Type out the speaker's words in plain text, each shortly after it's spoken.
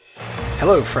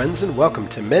Hello, friends, and welcome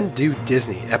to Men Do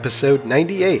Disney, episode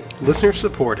 98, listener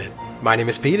supported. My name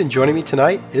is Pete, and joining me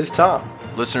tonight is Tom.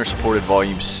 Listener supported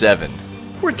volume 7.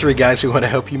 We're three guys who want to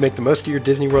help you make the most of your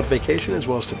Disney World vacation, as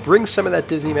well as to bring some of that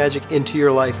Disney magic into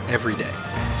your life every day.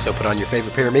 So put on your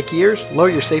favorite pair of Mickey ears, lower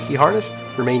your safety harness,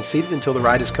 remain seated until the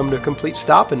ride has come to a complete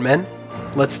stop, and men,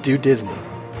 let's do Disney.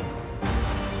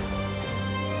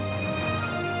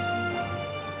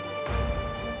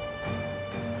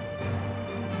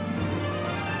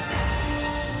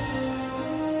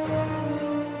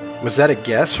 Was that a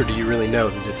guess, or do you really know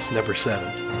that it's number 7?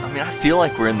 I mean, I feel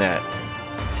like we're in that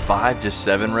 5 to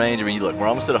 7 range. I mean, look, we're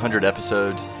almost at 100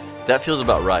 episodes. That feels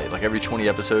about right. Like every 20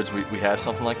 episodes, we have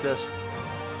something like this.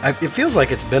 It feels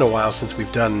like it's been a while since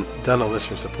we've done a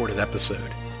listener-supported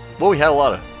episode. Well, we had a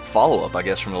lot of follow-up, I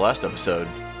guess, from the last episode,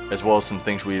 as well as some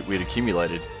things we had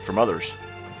accumulated from others.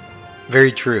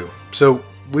 Very true. So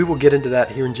we will get into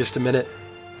that here in just a minute.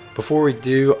 Before we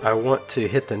do, I want to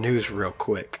hit the news real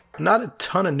quick. Not a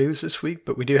ton of news this week,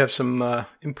 but we do have some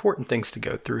important things to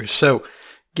go through. So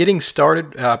getting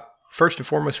started, first and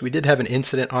foremost, we did have an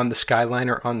incident on the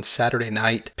Skyliner on Saturday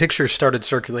night. Pictures started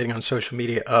circulating on social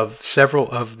media of several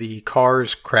of the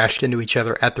cars crashed into each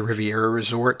other at the Riviera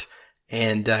Resort,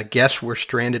 and guests were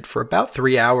stranded for about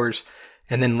 3 hours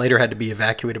and then later had to be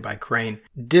evacuated by crane.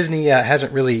 Disney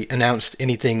hasn't really announced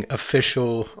anything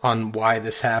official on why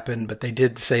this happened, but they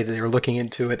did say that they were looking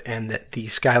into it and that the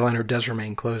Skyliner does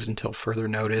remain closed until further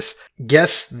notice.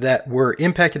 Guests that were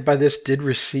impacted by this did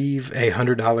receive a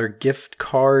 $100 gift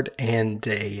card and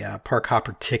a park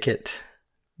hopper ticket,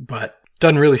 but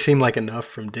doesn't really seem like enough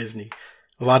from Disney.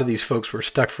 A lot of these folks were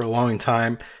stuck for a long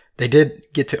time. They did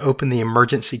get to open the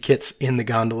emergency kits in the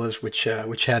gondolas, which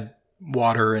had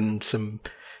water and some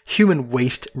human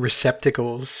waste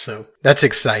receptacles, so that's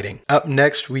exciting. Up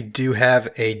next, we do have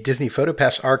a Disney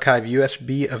PhotoPass Archive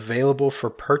USB available for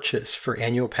purchase for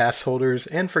annual pass holders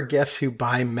and for guests who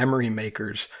buy memory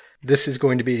makers. This is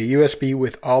going to be a USB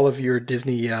with all of your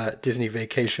Disney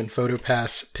Vacation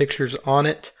PhotoPass pictures on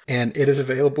it, and it is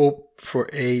available for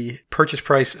a purchase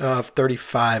price of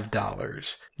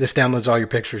 $35. This downloads all your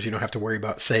pictures. You don't have to worry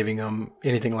about saving them,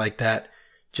 anything like that.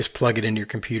 Just plug it into your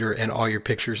computer and all your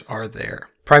pictures are there.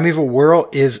 Primeval Whirl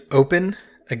is open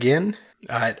again.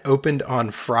 It opened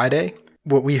on Friday.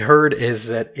 What we heard is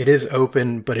that it is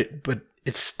open, but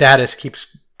its status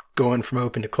keeps going from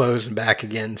open to close and back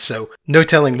again. So no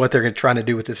telling what they're trying to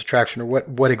do with this attraction or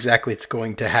what exactly it's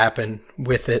going to happen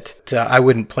with it. I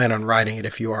wouldn't plan on riding it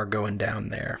if you are going down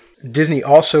there. Disney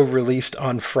also released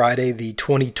on Friday the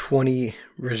 2020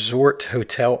 resort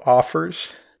hotel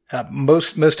offers.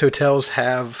 Most hotels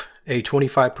have a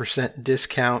 25%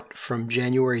 discount from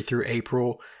January through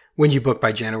April when you book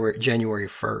by January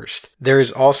 1st. There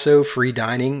is also free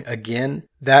dining. Again,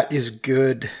 that is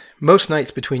good most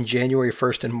nights between January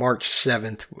 1st and March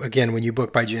 7th. Again, when you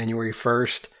book by January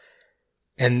 1st.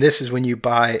 And this is when you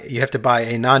have to buy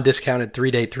a non-discounted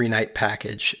 3-day, 3-night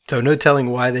package. So no telling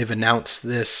why they've announced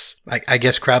this. I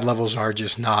guess crowd levels are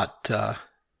just not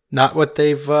what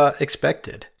they've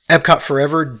expected. Epcot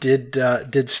Forever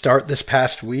did start this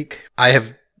past week. I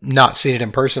have not seen it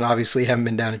in person, obviously, haven't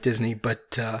been down at Disney,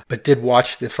 but did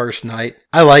watch the first night.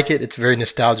 I like it. It's very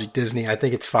nostalgic Disney. I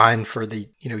think it's fine for the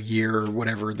year or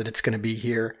whatever that it's going to be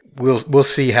here. We'll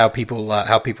see how people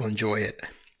enjoy it.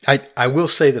 I will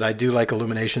say that I do like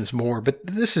Illuminations more, but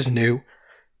this is new,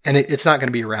 and it's not going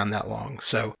to be around that long.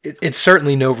 So it's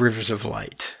certainly no Rivers of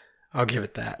Light. I'll give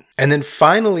it that. And then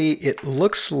finally, it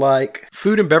looks like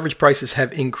food and beverage prices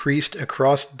have increased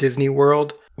across Disney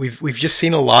World. We've just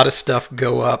seen a lot of stuff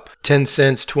go up, 10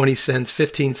 cents, 20 cents,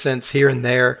 15 cents here and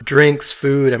there. Drinks,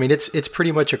 food. I mean, it's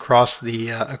pretty much across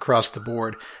the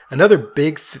board. Another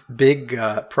big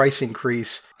price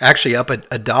increase, actually up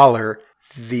 $1.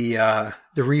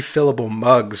 The refillable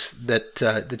mugs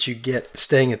that you get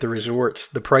staying at the resorts,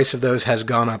 the price of those has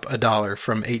gone up $1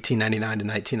 from $18.99 to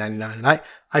 $19.99. And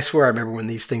I swear I remember when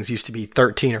these things used to be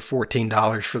 $13 or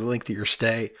 $14 for the length of your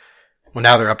stay. Well,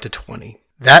 now they're up to $20.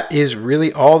 That is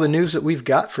really all the news that we've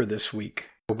got for this week.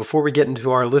 Well, before we get into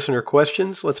our listener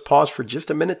questions, let's pause for just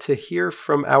a minute to hear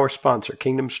from our sponsor,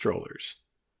 Kingdom Strollers.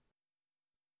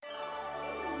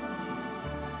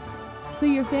 So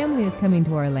your family is coming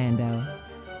to Orlando,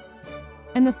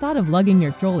 and the thought of lugging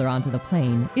your stroller onto the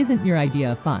plane isn't your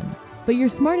idea of fun. But you're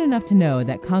smart enough to know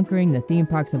that conquering the theme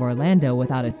parks of Orlando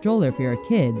without a stroller for your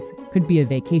kids could be a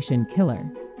vacation killer.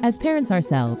 As parents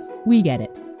ourselves, we get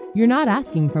it. You're not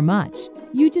asking for much.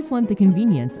 You just want the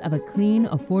convenience of a clean,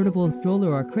 affordable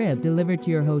stroller or crib delivered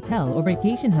to your hotel or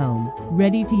vacation home,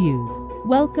 ready to use.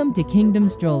 Welcome to Kingdom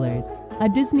Strollers. a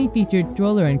Disney-featured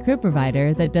stroller and crib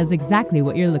provider that does exactly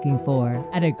what you're looking for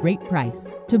at a great price.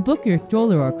 To book your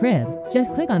stroller or crib,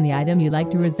 just click on the item you'd like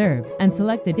to reserve and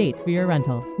select the dates for your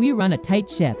rental. We run a tight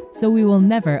ship, so we will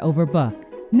never overbook.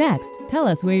 Next, tell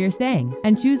us where you're staying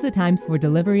and choose the times for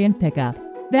delivery and pickup.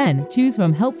 Then, choose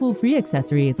from helpful free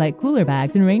accessories like cooler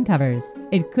bags and rain covers.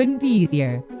 It couldn't be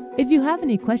easier. If you have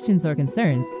any questions or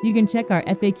concerns, you can check our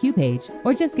FAQ page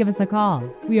or just give us a call.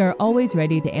 We are always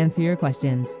ready to answer your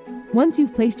questions. Once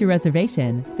you've placed your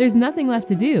reservation, there's nothing left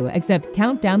to do except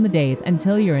count down the days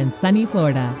until you're in sunny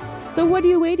Florida. So what are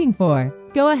you waiting for?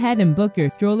 Go ahead and book your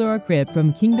stroller or crib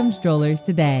from Kingdom Strollers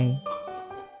today.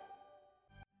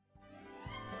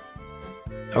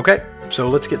 Okay, so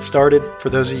let's get started. For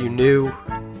those of you new,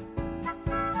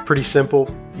 pretty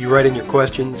simple. You write in your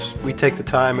questions. We take the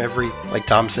time every, like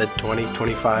Tom said, 20,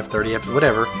 25, 30 episodes,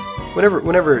 whatever.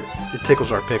 Whenever it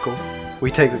tickles our pickle, we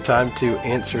take the time to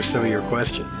answer some of your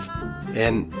questions.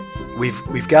 And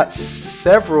we've got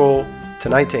several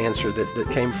tonight to answer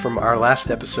that came from our last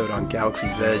episode on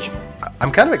Galaxy's Edge.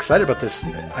 I'm kind of excited about this.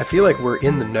 I feel like we're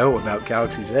in the know about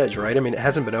Galaxy's Edge, right? I mean, it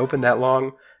hasn't been open that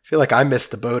long. I feel like I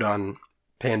missed the boat on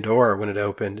Pandora when it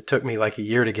opened. It took me like a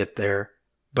year to get there.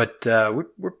 But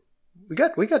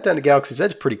we got down to Galaxy's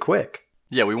Edge pretty quick.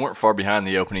 Yeah, we weren't far behind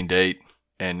the opening date,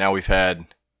 and now we've had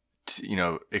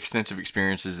extensive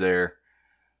experiences there.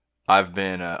 I've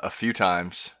been a few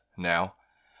times now,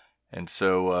 and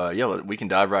so we can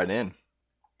dive right in.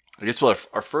 I guess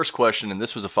our first question, and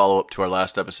this was a follow-up to our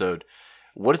last episode,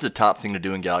 what is the top thing to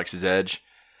do in Galaxy's Edge?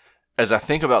 As I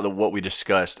think about what we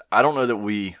discussed, I don't know that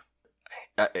we...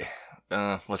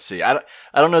 let's see. I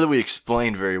don't know that we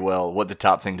explained very well what the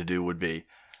top thing to do would be.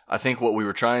 I think what we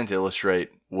were trying to illustrate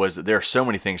was that there are so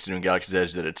many things to do in Galaxy's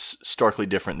Edge that it's starkly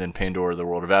different than Pandora: The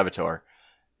World of Avatar,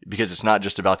 because it's not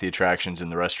just about the attractions and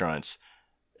the restaurants.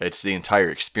 It's the entire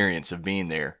experience of being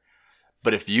there.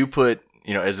 But if you put,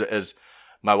 as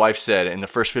my wife said, in the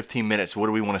first 15 minutes, what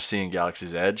do we want to see in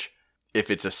Galaxy's Edge? If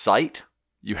it's a sight,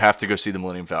 you have to go see the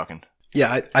Millennium Falcon.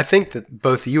 Yeah, I think that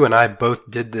both you and I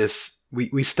both did this.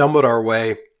 We stumbled our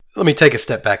way. Let me take a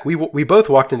step back. We both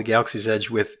walked into Galaxy's Edge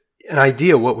with an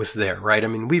idea what was there, right? I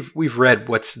mean, we've read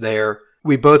what's there.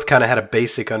 We both kind of had a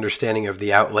basic understanding of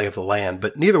the outlay of the land,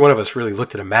 but neither one of us really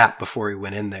looked at a map before we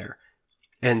went in there.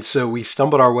 And so we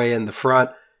stumbled our way in the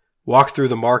front, walked through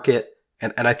the market,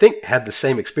 and I think had the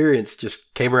same experience,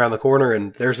 just came around the corner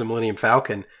and there's the Millennium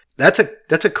Falcon. That's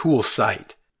a cool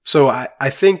sight. So I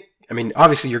think,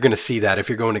 obviously you're going to see that if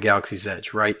you're going to Galaxy's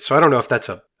Edge, right? So I don't know if that's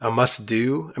a must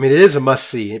do. I mean, it is a must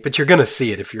see, but you're going to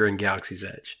see it if you're in Galaxy's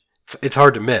Edge. It's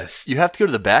hard to miss. You have to go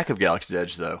to the back of Galaxy's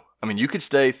Edge, though. I mean, you could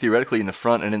stay theoretically in the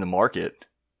front and in the market,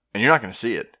 and you're not going to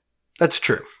see it. That's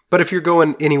true. But if you're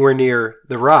going anywhere near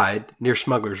the ride, near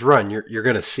Smuggler's Run, you're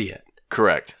going to see it.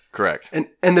 Correct.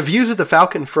 And the views of the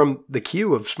Falcon from the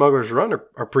queue of Smuggler's Run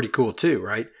are pretty cool too,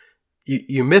 right?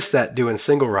 You miss that doing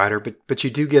single rider, but you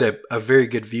do get a very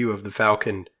good view of the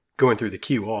Falcon going through the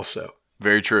queue also.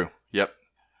 Very true. Yep.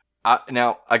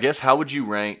 Now, I guess how would you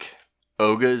rank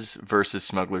Oga's versus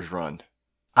Smuggler's Run?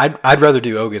 I'd rather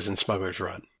do Oga's than Smuggler's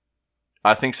Run.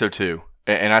 I think so too.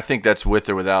 And I think that's with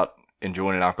or without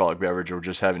enjoying an alcoholic beverage or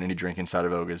just having any drink inside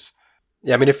of Oga's.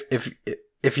 Yeah, I mean,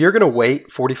 if you're going to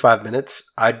wait 45 minutes,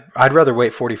 I'd rather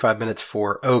wait 45 minutes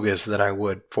for Oga's than I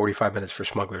would 45 minutes for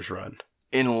Smuggler's Run.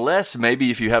 Unless maybe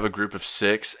if you have a group of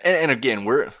 6, and again,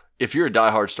 if you're a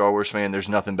diehard Star Wars fan, there's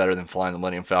nothing better than flying the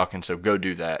Millennium Falcon, so go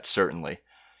do that, certainly.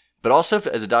 But also,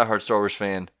 as a diehard Star Wars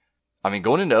fan,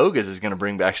 going into Oga's is going to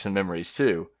bring back some memories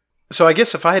too. So I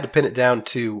guess if I had to pin it down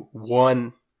to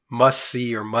one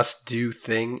must-see or must-do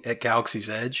thing at Galaxy's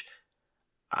Edge,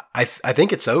 I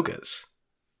think it's Oga's,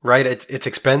 right? It's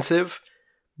expensive,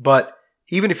 but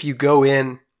even if you go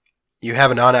in, you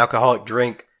have a non-alcoholic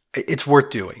drink, it's worth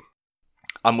doing.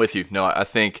 I'm with you. No, I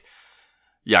think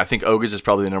Oga's is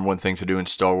probably the number one thing to do in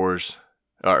Star Wars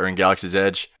or in Galaxy's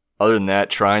Edge. Other than that,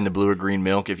 trying the blue or green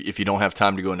milk, if you don't have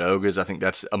time to go into Oga's, I think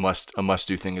that's a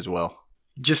must-do thing as well.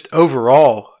 Just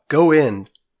overall, go in,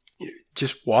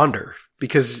 just wander,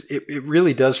 because it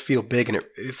really does feel big and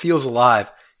it feels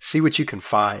alive. See what you can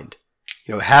find.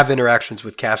 Have interactions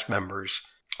with cast members.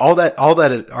 All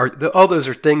those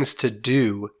are things to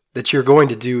do that you're going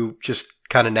to do just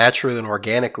kind of naturally and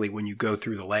organically when you go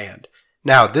through the land.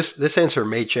 Now, this answer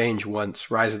may change once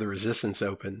Rise of the Resistance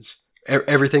opens.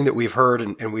 Everything that we've heard,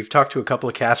 and we've talked to a couple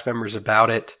of cast members about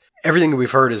it, everything that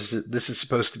we've heard is that this is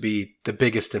supposed to be the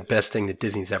biggest and best thing that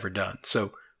Disney's ever done.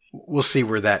 So we'll see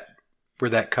where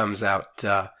that comes out,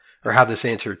 or how this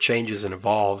answer changes and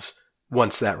evolves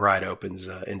once that ride opens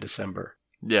in December.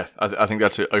 Yeah, I think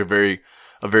that's a very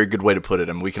good way to put it.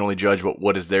 I mean, we can only judge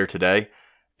what is there today,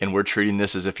 and we're treating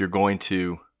this as if you're going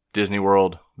to Disney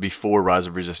World before Rise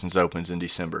of Resistance opens in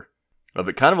December.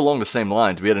 But kind of along the same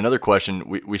lines, we had another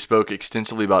question. We spoke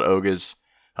extensively about Oga's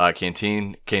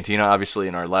Cantina, obviously,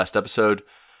 in our last episode.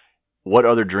 What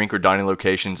other drink or dining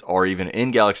locations are even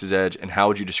in Galaxy's Edge, and how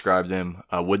would you describe them?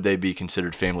 Would they be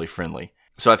considered family friendly?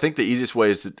 So I think the easiest way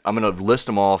is that I'm going to list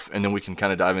them off, and then we can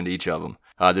kind of dive into each of them.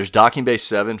 There's Docking Bay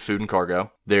 7, Food and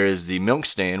Cargo. There is the Milk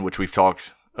Stand, which we've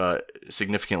talked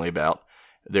significantly about.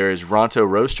 There is Ronto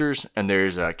Roasters, and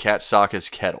there's Kat Saka's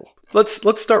Kettle.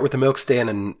 Let's start with the Milk Stand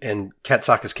and Kat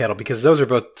Saka's Kettle, because those are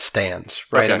both stands,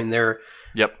 right? Okay. I mean, they're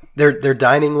Yep. They're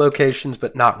dining locations,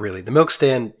 but not really. The Milk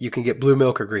Stand, you can get blue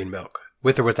milk or green milk,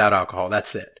 with or without alcohol.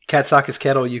 That's it. Kat Saka's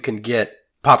Kettle, you can get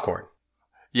popcorn.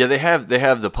 Yeah, they have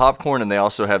the popcorn, and they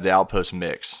also have the Outpost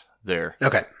mix there.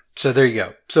 Okay, so there you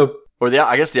go. So,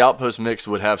 I guess the Outpost mix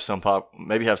would have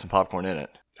maybe have some popcorn in it.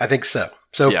 I think so.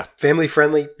 So, yeah. Family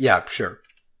friendly, yeah, sure.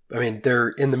 I mean, they're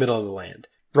in the middle of the land.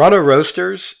 Ronto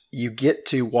Roasters, you get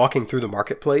to walking through the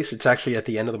marketplace. It's actually at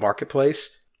the end of the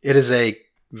marketplace. It is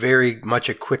very much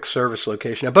a quick service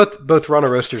location. Now, both Ronto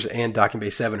Roasters and Docking Bay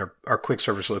 7 are quick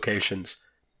service locations,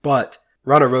 but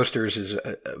Ronto Roasters is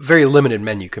a very limited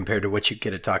menu compared to what you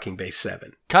get at Docking Bay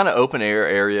 7. Kind of open air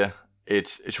area.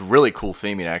 It's really cool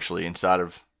theming actually inside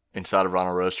of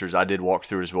Ronto Roasters. I did walk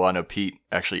through it as well. I know Pete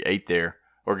actually ate there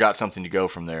or got something to go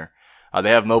from there. They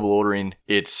have mobile ordering.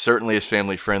 It certainly is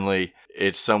family friendly.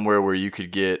 It's somewhere where you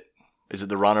could get, is it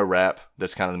the Ronto Wrap?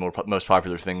 That's kind of the most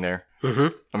popular thing there.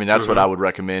 Mm-hmm. I mean, that's what I would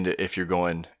recommend if you're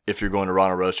going to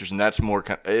Ronto Roasters, and that's more.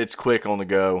 It's quick on the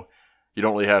go. You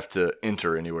don't really have to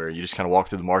enter anywhere. You just kind of walk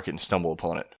through the market and stumble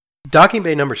upon it. Docking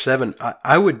Bay number 7,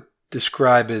 I would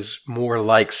describe as more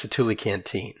like Satu'li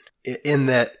Canteen in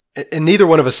that, and neither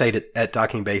one of us ate at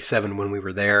Docking Bay 7 when we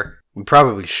were there. We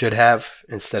probably should have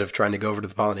instead of trying to go over to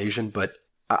the Polynesian, but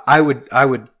I would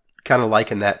kind of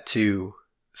liken that to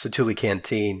Satu'li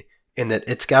Canteen in that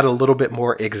it's got a little bit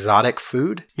more exotic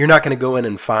food. You're not going to go in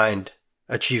and find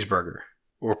a cheeseburger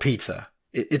or pizza.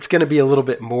 It's going to be a little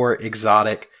bit more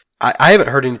exotic. I haven't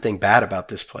heard anything bad about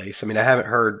this place. I mean, I haven't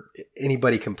heard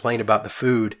anybody complain about the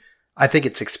food. I think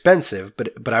it's expensive,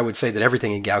 but I would say that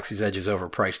everything in Galaxy's Edge is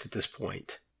overpriced at this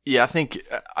point. Yeah,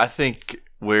 I think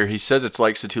where he says it's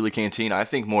like Satu'li Canteen, I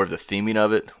think more of the theming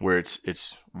of it, where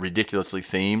it's ridiculously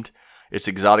themed. It's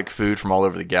exotic food from all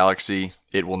over the galaxy.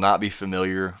 It will not be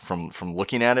familiar from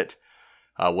looking at it.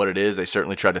 What it is, they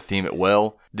certainly tried to theme it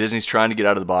well. Disney's trying to get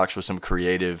out of the box with some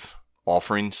creative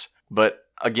offerings. But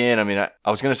again, I mean, I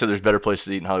was going to say there's better places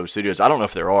to eat in Hollywood Studios. I don't know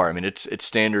if there are. I mean, it's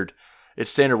standard. It's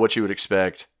standard what you would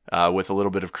expect with a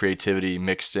little bit of creativity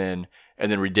mixed in and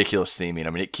then ridiculous theming. I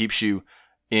mean, it keeps you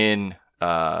in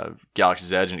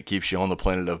Galaxy's Edge and it keeps you on the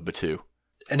planet of Batuu.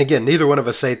 And again, neither one of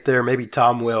us ate there. Maybe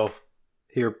Tom will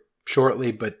here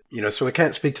shortly, but so I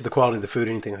can't speak to the quality of the food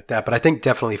or anything like that, but I think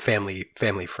definitely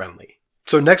family friendly.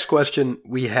 So next question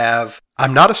we have,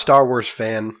 I'm not a Star Wars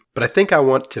fan, but I think I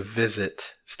want to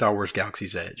visit Star Wars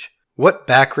Galaxy's Edge. What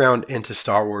background into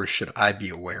Star Wars should I be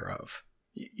aware of?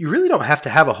 You really don't have to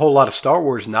have a whole lot of Star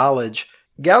Wars knowledge.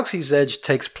 Galaxy's Edge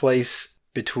takes place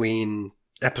between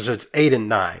episodes 8 and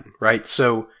 9, right?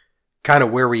 So kind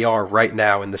of where we are right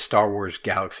now in the Star Wars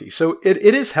galaxy. So it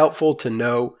is helpful to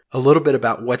know a little bit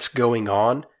about what's going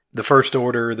on. The First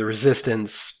Order, the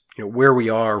Resistance, where we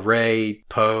are, Rey,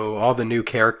 Poe, all the new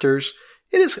characters.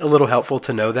 It is a little helpful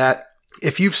to know that.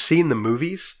 If you've seen the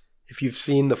movies, if you've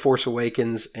seen The Force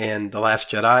Awakens and The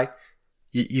Last Jedi,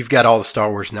 you've got all the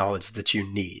Star Wars knowledge that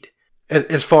you need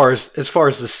as far as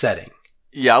the setting.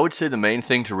 Yeah, I would say the main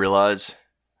thing to realize,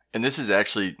 and this is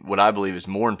actually what I believe is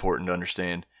more important to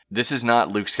understand, this is not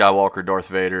Luke Skywalker, Darth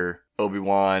Vader,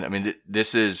 Obi-Wan. I mean,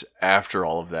 this is after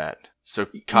all of that. So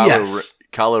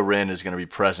Kylo Ren is going to be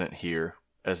present here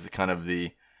as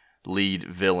the lead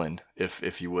villain,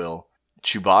 if you will.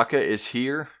 Chewbacca is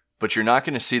here, but you're not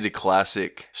going to see the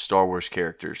classic Star Wars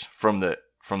characters from the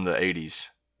 80s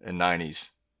and 90s.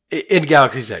 In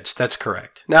Galaxy's Edge, that's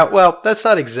correct. Now, well, that's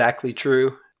not exactly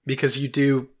true because you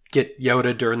do get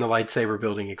Yoda during the lightsaber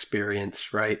building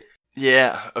experience, right?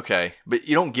 Yeah, okay. But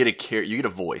you don't get you get a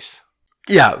voice.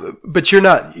 Yeah, but you're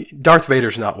not, Darth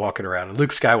Vader's not walking around, and Luke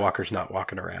Skywalker's not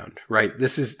walking around, right?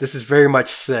 This is very much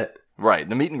set. Right.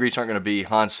 The meet and greets aren't going to be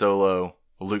Han Solo,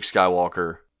 Luke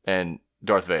Skywalker, and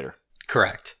Darth Vader.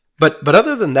 Correct. But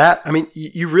other than that, I mean,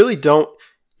 you really don't,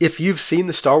 if you've seen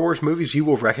the Star Wars movies, you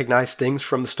will recognize things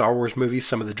from the Star Wars movies,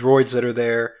 some of the droids that are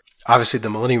there. Obviously, the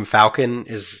Millennium Falcon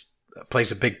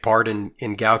plays a big part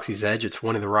in Galaxy's Edge. It's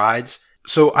one of the rides.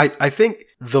 So I think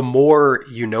the more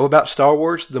you know about Star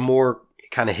Wars, the more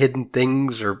kind of hidden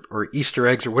things or Easter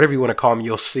eggs or whatever you want to call them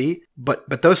you'll see.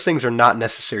 But those things are not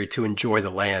necessary to enjoy the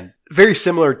land. Very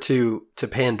similar to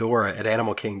Pandora at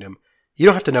Animal Kingdom. You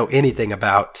don't have to know anything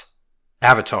about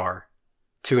Avatar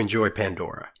to enjoy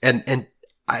Pandora. And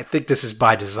I think this is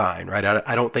by design, right?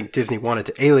 I don't think Disney wanted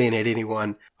to alienate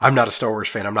anyone. I'm not a Star Wars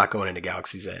fan. I'm not going into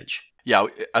Galaxy's Edge. Yeah,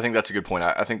 I think that's a good point.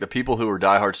 I think the people who are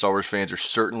diehard Star Wars fans are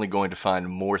certainly going to find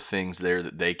more things there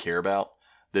that they care about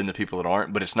than the people that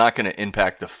aren't, but it's not going to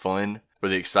impact the fun or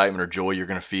the excitement or joy you're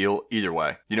going to feel either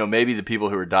way. You know, maybe the people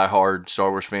who are diehard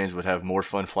Star Wars fans would have more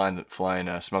fun flying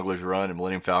Smuggler's Run and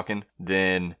Millennium Falcon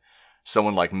than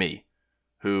someone like me,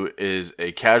 who is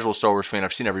a casual Star Wars fan.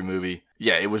 I've seen every movie.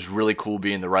 Yeah, it was really cool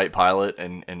being the right pilot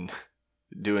and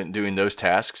doing those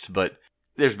tasks, but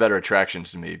there's better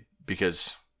attractions to me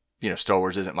because, you know, Star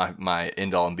Wars isn't my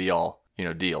end all and be all, you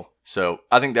know, deal. So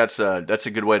I think that's a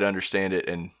good way to understand it.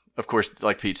 And of course,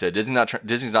 like Pete said,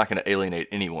 Disney's not going to alienate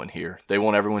anyone here. They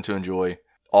want everyone to enjoy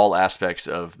all aspects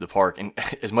of the park. And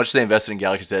as much as they invested in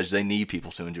Galaxy's Edge, they need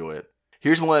people to enjoy it.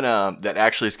 Here's one that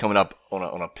actually is coming up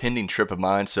on a pending trip of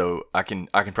mine, so I can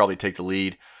probably take the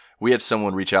lead. We had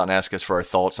someone reach out and ask us for our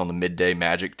thoughts on the Midday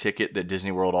Magic ticket that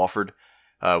Disney World offered.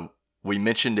 We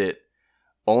mentioned it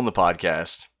on the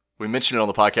podcast.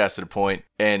 At a point,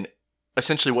 and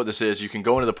essentially what this is, you can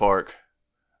go into the park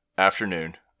after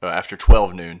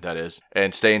 12 noon, that is,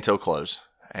 and stay until close.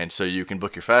 And so you can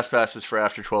book your fast passes for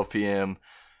after 12 p.m.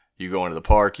 You go into the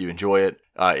park, you enjoy it.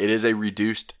 It is a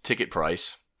reduced ticket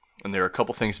price. And there are a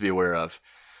couple things to be aware of.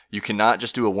 You cannot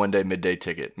just do a one-day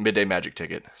Midday Magic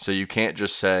ticket. So you can't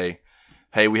just say,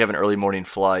 hey, we have an early morning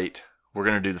flight. We're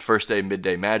going to do the first day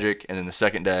Midday Magic, and then the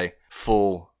second day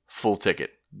full ticket.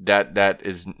 That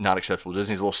is not acceptable.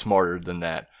 Disney's a little smarter than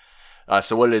that.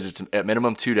 So what it is, it's at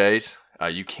minimum 2 days.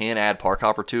 You can add Park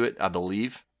Hopper to it, I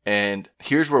believe. And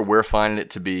here's where we're finding it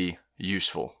to be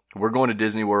useful. We're going to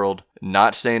Disney World,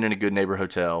 not staying in a Good Neighbor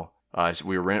hotel. So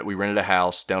we rented a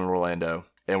house down in Orlando.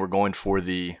 And we're going for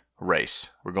the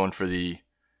race. We're going for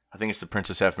I think it's the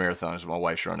Princess Half Marathon is what my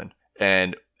wife's running.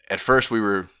 And at first we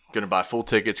were going to buy full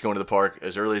tickets, going to the park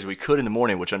as early as we could in the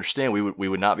morning, which I understand we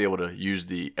would not be able to use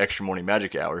the extra morning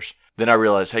magic hours. Then I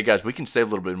realized, hey guys, we can save a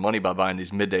little bit of money by buying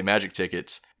these Midday Magic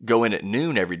tickets, go in at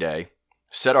noon every day,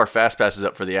 set our fast passes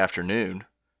up for the afternoon,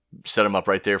 set them up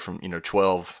right there from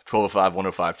 12:05,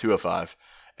 1:05, 2:05.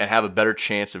 And have a better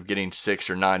chance of getting 6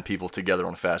 or 9 people together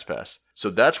on a fast pass. So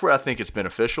that's where I think it's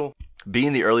beneficial.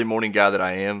 Being the early morning guy that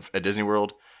I am at Disney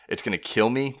World, it's going to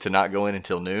kill me to not go in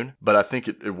until noon, but I think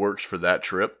it works for that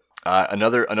trip.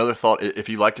 Another thought, if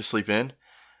you like to sleep in,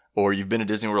 or you've been to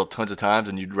Disney World tons of times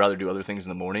and you'd rather do other things in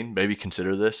the morning, maybe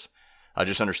consider this. I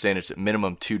just understand it's at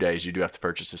minimum 2 days you do have to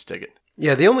purchase this ticket.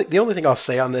 Yeah, the only thing I'll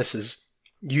say on this is,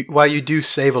 while you do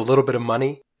save a little bit of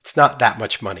money, it's not that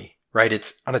much money. Right,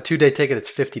 it's on a 2-day ticket. It's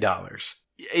 $50.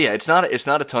 Yeah, it's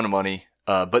not a ton of money.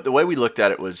 But the way we looked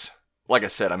at it was, like I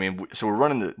said, I mean, so we're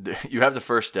running you have the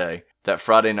first day. That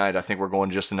Friday night, I think we're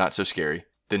going just to Not So Scary.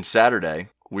 Then Saturday,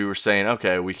 we were saying,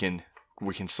 okay, we can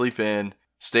sleep in,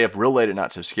 stay up real late at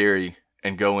Not So Scary,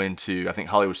 and go into, I think,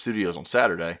 Hollywood Studios on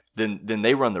Saturday. Then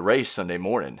they run the race Sunday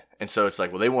morning, and so it's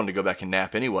like, well, they wanted to go back and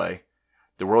nap anyway.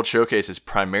 The World Showcase is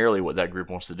primarily what that group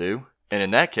wants to do, and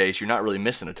in that case, you're not really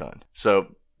missing a ton.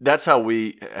 So that's how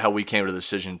we came to the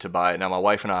decision to buy it. Now, my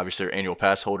wife and I obviously are annual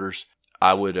pass holders.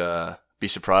 I would be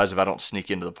surprised if I don't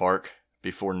sneak into the park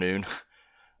before noon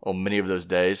on many of those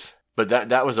days. But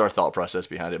that was our thought process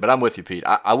behind it. But I'm with you, Pete.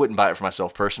 I wouldn't buy it for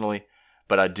myself personally,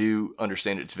 but I do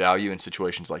understand its value in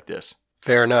situations like this.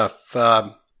 Fair enough.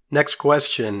 Next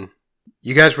question.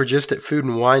 You guys were just at Food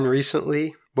and Wine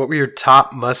recently. What were your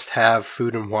top must-have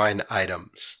food and wine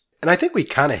items? And I think we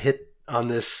kind of hit on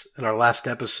this in our last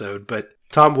episode, but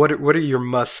Tom, what are your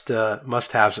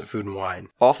must-haves at Food and Wine?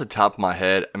 Off the top of my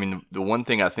head, I mean, the one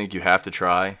thing I think you have to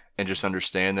try and just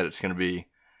understand that it's going to be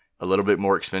a little bit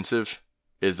more expensive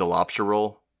is the lobster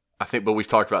roll. I think, but we've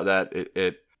talked about that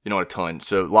a ton.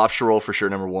 So lobster roll for sure,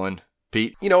 number one.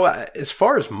 Pete? As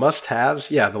far as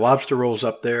must-haves, yeah, the lobster roll's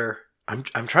up there. I'm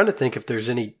trying to think if there's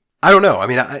any. I don't know. I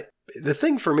mean, the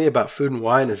thing for me about Food and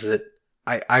Wine is that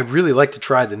I really like to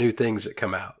try the new things that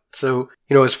come out. So,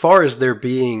 as far as there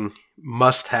being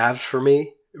must-haves for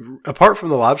me, apart from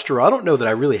the lobster roll, I don't know that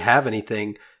I really have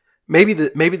anything. Maybe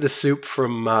the soup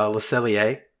from Le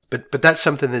Cellier, but that's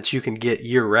something that you can get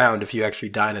year-round if you actually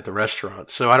dine at the restaurant.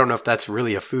 So I don't know if that's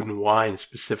really a Food and Wine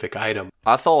specific item.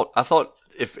 I thought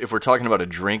if we're talking about a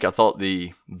drink, I thought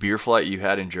the beer flight you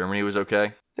had in Germany was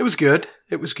okay. It was good.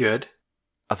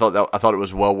 I thought it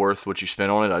was well worth what you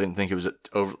spent on it. I didn't think it was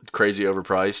crazy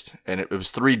overpriced, and it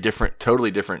was 3 totally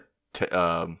different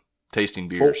tasting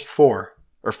beers. 4.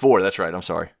 Or 4, that's right. I'm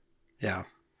sorry. Yeah.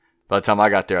 By the time I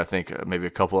got there, I think maybe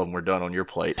a couple of them were done on your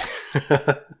plate.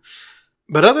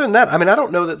 But other than that, I mean, I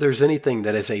don't know that there's anything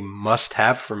that is a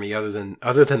must-have for me other than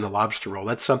the lobster roll.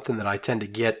 That's something that I tend to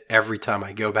get every time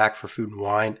I go back for Food and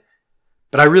Wine.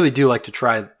 But I really do like to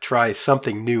try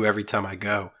something new every time I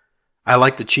go. I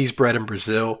like the cheese bread in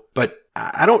Brazil, but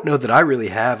I don't know that I really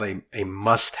have a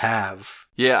must-have.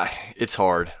 Yeah, it's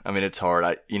hard. I mean, it's hard.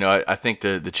 I think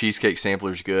the cheesecake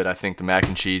sampler is good. I think the mac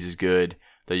and cheese is good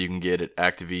that you can get at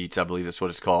Active Eats. I believe that's what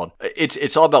it's called.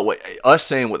 It's all about us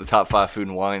saying what the top 5 Food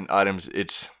and Wine items.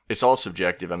 It's all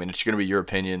subjective. I mean, it's going to be your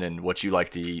opinion and what you like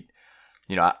to eat.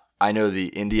 I know the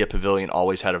India Pavilion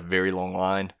always had a very long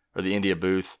line, or the India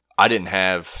booth. I don't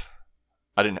have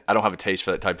a taste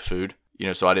for that type of food.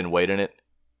 So I didn't wait in it.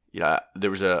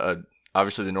 There was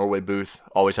obviously the Norway booth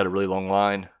always had a really long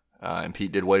line, and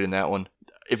Pete did wait in that one.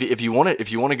 If you want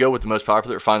to go with the most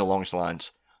popular, find the longest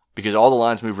lines, because all the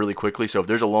lines move really quickly. So if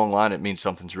there's a long line, it means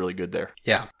something's really good there.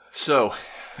 Yeah. So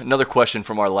another question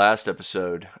from our last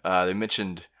episode. They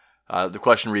mentioned the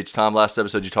question reads, Tom, last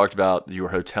episode you talked about your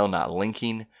hotel not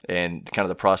linking and kind of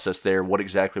the process there. What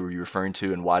exactly were you referring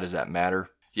to, and why does that matter?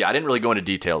 Yeah, I didn't really go into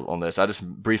detail on this. I just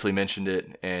briefly mentioned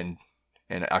it, and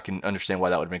I can understand why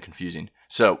that would have been confusing.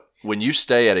 So when you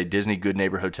stay at a Disney Good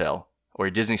Neighbor hotel or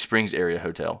a Disney Springs area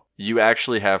hotel, you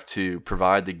actually have to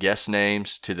provide the guest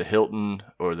names to the Hilton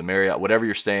or the Marriott, whatever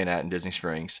you're staying at in Disney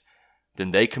Springs.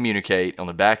 Then they communicate on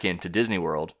the back end to Disney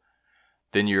World.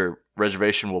 Then your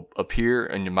reservation will appear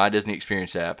in your My Disney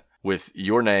Experience app with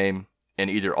your name and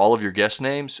either all of your guest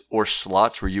names or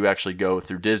slots where you actually go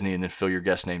through Disney and then fill your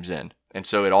guest names in. And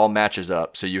so it all matches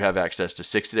up. So you have access to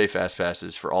 60-day fast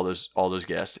passes for all those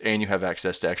guests, and you have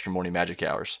access to extra morning magic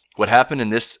hours. What happened in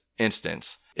this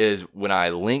instance is when I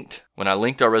linked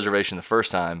our reservation the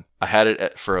first time, I had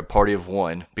it for a party of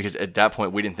 1, because at that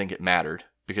point we didn't think it mattered,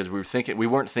 because we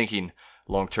weren't thinking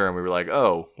long term. We were like,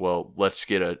 oh, well, let's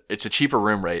get it's a cheaper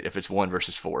room rate if it's 1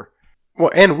 versus 4.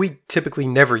 Well, and we typically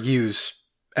never use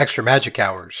extra magic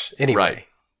hours anyway. Right.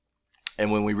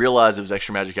 And when we realized it was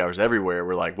extra magic hours everywhere,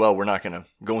 we're like, well, we're not going to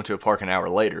go into a park an hour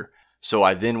later. So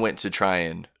I then went to try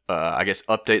and,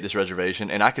 update this reservation.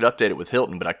 And I could update it with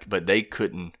Hilton, but they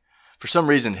couldn't. For some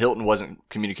reason, Hilton wasn't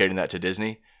communicating that to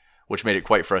Disney, which made it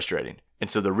quite frustrating.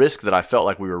 And so the risk that I felt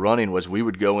like we were running was we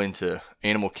would go into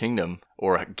Animal Kingdom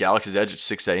or Galaxy's Edge at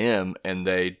 6 a.m. and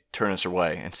they turn us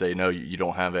away and say, no, you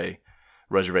don't have a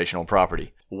reservation on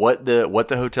property. What the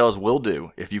hotels will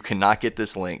do, if you cannot get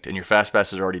this linked and your fast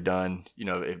pass is already done,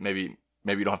 maybe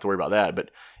you don't have to worry about that,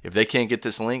 but if they can't get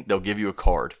this linked, they'll give you a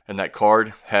card, and that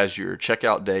card has your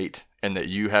checkout date and that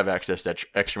you have access to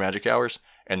extra magic hours,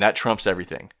 and that trumps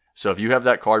everything. So if you have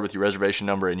that card with your reservation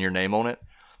number and your name on it,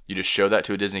 you just show that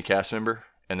to a Disney cast member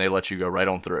and they let you go right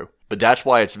on through. But that's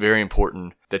why it's very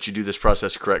important that you do this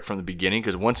process correct from the beginning,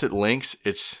 because once it links,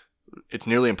 it's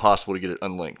nearly impossible to get it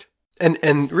unlinked.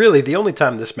 And really, the only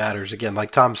time this matters, again,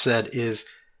 like Tom said, is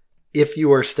if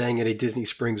you are staying at a Disney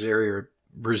Springs area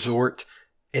resort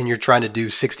and you're trying to do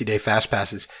 60-day fast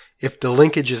passes. If the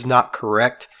linkage is not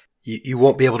correct, you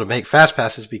won't be able to make fast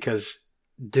passes because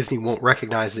Disney won't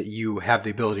recognize that you have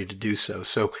the ability to do so.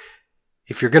 So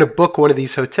if you're going to book one of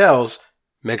these hotels,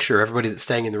 make sure everybody that's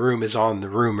staying in the room is on the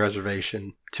room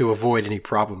reservation to avoid any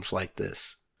problems like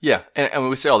this. Yeah, and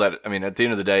when we say all that, I mean, at the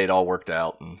end of the day, it all worked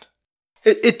out. And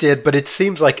It did, but it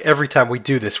seems like every time we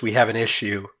do this, we have an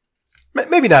issue.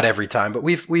 Maybe not every time, but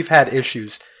we've had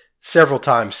issues several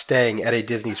times staying at a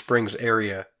Disney Springs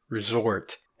area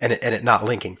resort and it not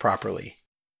linking properly.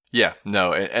 Yeah,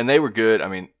 no, and they were good. I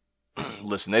mean,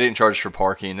 listen, they didn't charge us for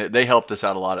parking. They helped us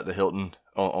out a lot at the Hilton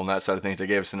on that side of things. They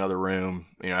gave us another room,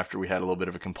 after we had a little bit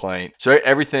of a complaint. So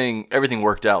everything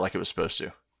worked out like it was supposed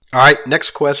to. All right,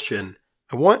 next question.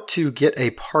 I want to get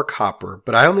a park hopper,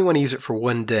 but I only want to use it for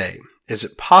one day. Is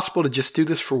it possible to just do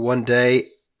this for one day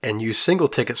and use single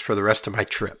tickets for the rest of my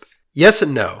trip? Yes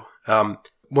and no.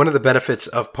 One of the benefits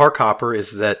of Park Hopper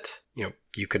is that,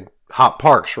 you can hop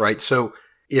parks, right? So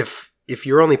if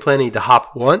you're only planning to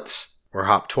hop once or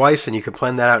hop twice and you can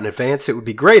plan that out in advance, it would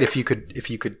be great if you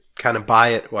could kind of buy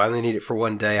it. Well, I only need it for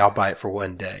one day. I'll buy it for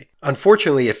one day.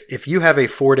 Unfortunately, if you have a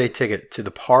 4-day ticket to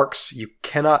the parks, you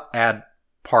cannot add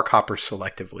Park Hopper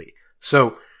selectively.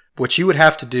 So what you would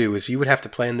have to do is you would have to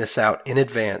plan this out in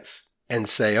advance and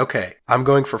say, okay, I'm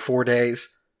going for 4 days.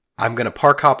 I'm going to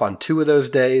park hop on 2 of those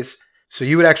days. So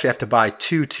you would actually have to buy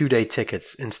 2 2-day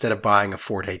tickets instead of buying a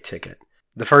 4-day ticket.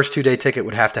 The first 2-day ticket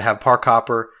would have to have Park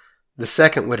Hopper. The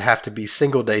second would have to be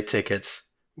single-day tickets,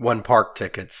 1 park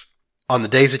tickets. On the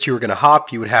days that you were going to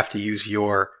hop, you would have to use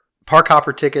your Park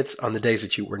Hopper tickets. On the days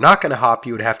that you were not going to hop,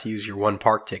 you would have to use your 1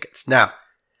 park tickets. Now,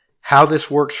 How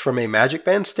this works from a Magic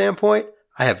Band standpoint,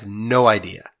 I have no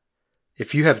idea.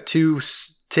 If you have two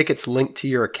tickets linked to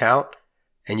your account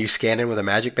and you scan in with a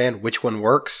Magic Band, which one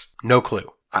works? No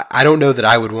clue. I don't know that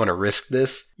I would want to risk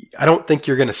this. I don't think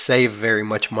you're going to save very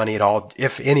much money at all,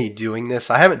 if any, doing this.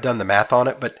 I haven't done the math on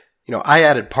it, but I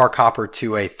added Park Hopper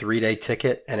to a 3-day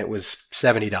ticket and it was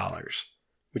 $70,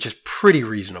 which is pretty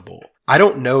reasonable. I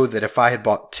don't know that if I had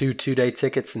bought 2-day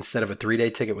tickets instead of a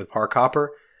 3-day ticket with Park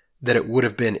Hopper, that it would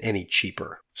have been any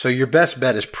cheaper. So your best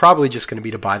bet is probably just going to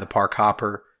be to buy the Park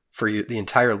Hopper for the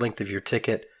entire length of your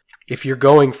ticket. If you're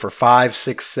going for 5,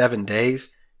 6, 7 days,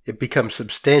 it becomes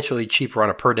substantially cheaper on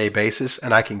a per day basis.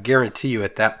 And I can guarantee you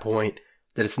at that point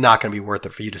that it's not going to be worth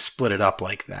it for you to split it up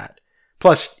like that.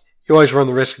 Plus, you always run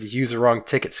the risk to use the wrong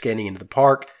ticket scanning into the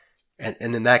park. And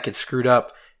then that gets screwed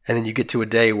up. And then you get to a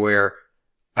day where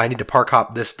I need to park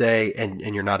hop this day and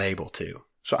you're not able to.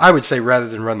 So I would say rather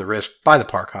than run the risk, buy the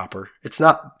Park Hopper. It's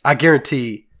not, I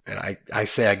guarantee, and I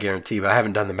say I guarantee, but I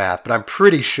haven't done the math, but I'm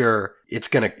pretty sure it's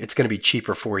gonna be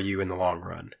cheaper for you in the long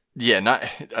run. Yeah,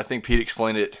 I think Pete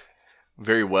explained it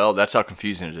very well. That's how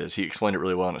confusing it is. He explained it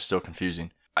really well, and it's still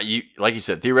confusing. Like you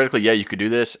said, theoretically, yeah, you could do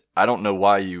this. I don't know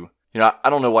why you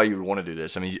don't know why you would want to do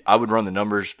this. I mean, I would run the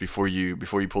numbers before you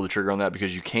pull the trigger on that,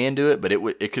 because you can do it, but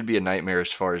it could be a nightmare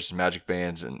as far as Magic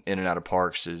Bands and in and out of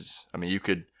parks is. I mean, you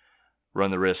could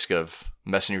run the risk of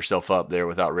messing yourself up there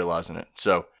without realizing it.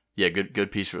 So, yeah,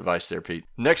 good piece of advice there, Pete.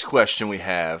 Next question we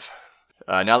have.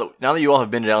 Now that you all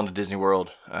have been down to Disney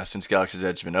World since Galaxy's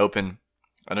Edge has been open,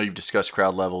 I know you've discussed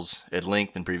crowd levels at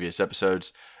length in previous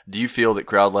episodes. Do you feel that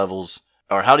crowd levels,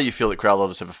 or how do you feel that crowd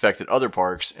levels have affected other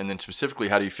parks? And then specifically,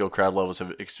 how do you feel crowd levels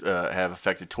have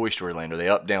affected Toy Story Land? Are they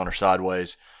up, down, or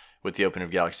sideways with the opening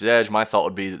of Galaxy's Edge? My thought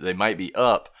would be that they might be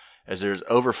up, as there's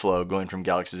overflow going from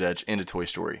Galaxy's Edge into Toy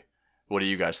Story. What do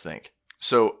you guys think?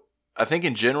 So I think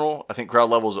in general, crowd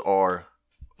levels are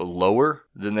lower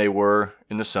than they were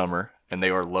in the summer, and they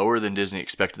are lower than Disney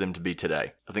expected them to be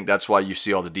today. I think that's why you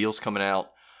see all the deals coming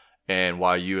out, and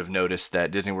why you have noticed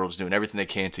that Disney World is doing everything they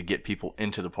can to get people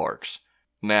into the parks.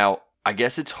 Now, I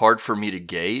guess it's hard for me to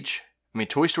gauge. I mean,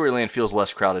 Toy Story Land feels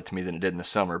less crowded to me than it did in the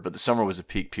summer, but the summer was a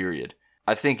peak period.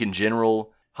 I think in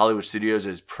general, Hollywood Studios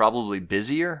is probably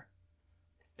busier,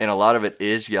 and a lot of it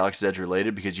is Galaxy's Edge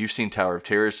related, because you've seen Tower of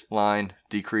Terror's line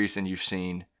decrease, and you've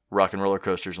seen Rock and Roller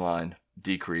Coaster's line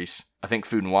decrease. I think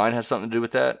Food and Wine has something to do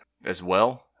with that as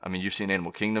well. I mean, you've seen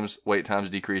Animal Kingdom's wait times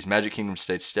decrease. Magic Kingdom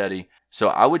stayed steady. So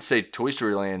I would say Toy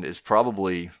Story Land is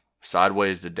probably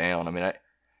sideways to down. I mean,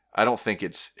 I don't think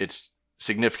it's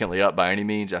significantly up by any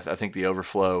means. I think the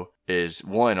overflow is,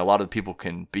 one, a lot of people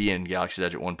can be in Galaxy's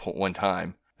Edge at one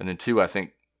time. And then two, I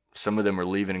think some of them are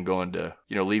leaving and going to,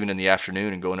 leaving in the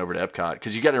afternoon and going over to Epcot.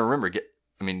 Because you got to remember,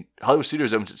 Hollywood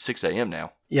Studios opens at 6 a.m.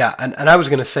 now. Yeah, and I was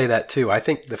going to say that too. I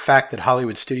think the fact that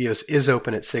Hollywood Studios is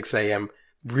open at 6 a.m.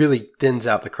 really thins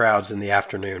out the crowds in the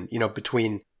afternoon.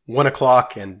 Between 1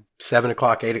 o'clock and 7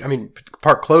 o'clock, 8 o'clock.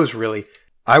 Park closed really.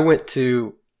 I went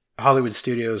to Hollywood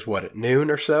Studios, at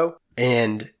noon or so?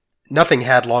 And nothing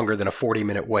had longer than a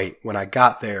 40-minute wait when I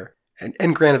got there.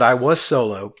 And granted, I was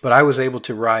solo, but I was able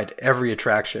to ride every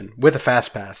attraction with a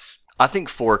Fast Pass. I think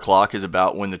 4 o'clock is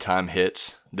about when the time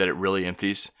hits that it really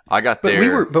empties. I got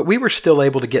there. But we were still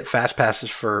able to get Fast Passes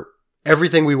for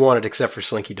everything we wanted except for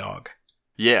Slinky Dog.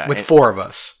 Yeah. With 4 of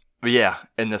us. Yeah.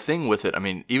 And the thing with it,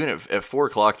 even at 4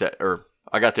 o'clock,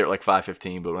 I got there at like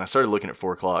 5:15, but when I started looking at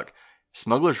 4 o'clock,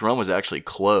 Smuggler's Run was actually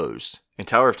closed. And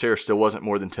Tower of Terror still wasn't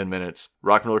more than 10 minutes.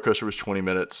 Rock and Roller Coaster was 20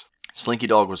 minutes. Slinky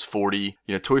Dog was 40.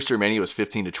 Toy Story Mania was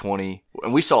 15 to 20.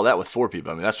 And we saw that with 4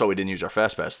 people. That's why we didn't use our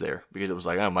Fast Pass there. Because it was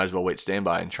like, might as well wait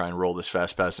standby and try and roll this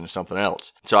Fast Pass into something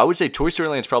else. So I would say Toy Story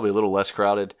Land's probably a little less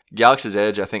crowded. Galaxy's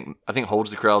Edge, I think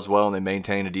holds the crowds well, and they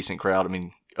maintain a decent crowd.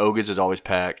 Oga's is always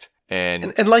packed.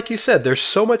 And like you said, there's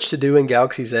so much to do in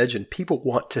Galaxy's Edge, and people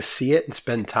want to see it and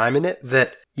spend time in it,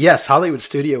 that yes, Hollywood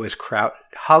Studios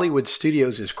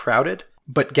is crowded,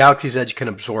 but Galaxy's Edge can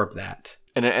absorb that.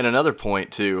 And another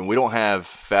point too, and we don't have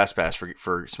Fast Pass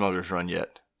for Smuggler's Run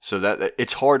yet, so that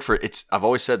it's hard for I've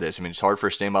always said this. It's hard for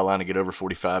a standby line to get over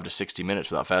 45 to 60 minutes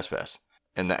without Fast Pass,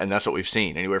 and that's what we've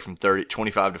seen, anywhere from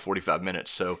 25 to 45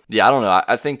 minutes. So yeah, I don't know.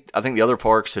 I think the other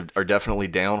parks are definitely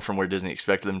down from where Disney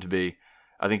expected them to be.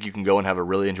 I think you can go and have a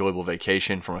really enjoyable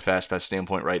vacation from a Fast Pass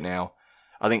standpoint right now.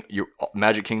 I think your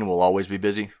Magic Kingdom will always be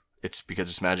busy. It's because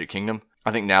it's Magic Kingdom.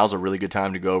 I think now's a really good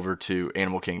time to go over to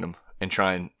Animal Kingdom and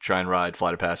try and ride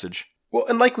Flight of Passage. Well,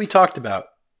 and like we talked about,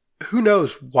 who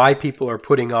knows why people are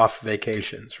putting off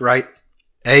vacations, right?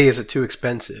 A, is it too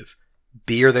expensive?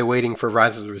 B, are they waiting for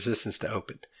Rise of the Resistance to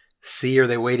open? C, are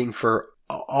they waiting for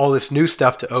all this new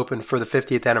stuff to open for the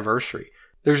 50th anniversary?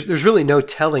 There's really no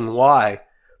telling why,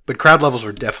 but crowd levels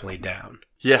are definitely down.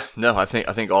 Yeah, no, I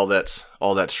think all that's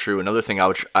true. Another thing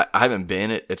I haven't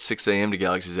been at 6 a.m. to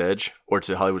Galaxy's Edge or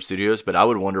to Hollywood Studios, but I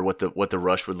would wonder what the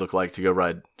rush would look like to go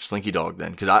ride Slinky Dog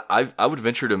then, because I would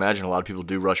venture to imagine a lot of people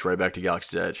do rush right back to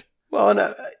Galaxy's Edge. Well, and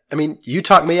I mean, you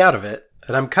talked me out of it,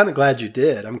 and I'm kind of glad you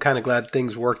did. I'm kind of glad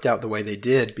things worked out the way they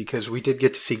did, because we did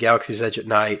get to see Galaxy's Edge at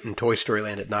night and Toy Story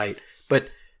Land at night. But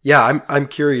yeah, I'm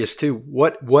curious too.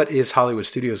 What is Hollywood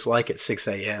Studios like at 6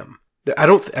 a.m.?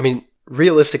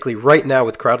 Realistically, right now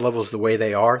with crowd levels the way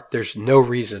they are, there's no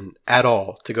reason at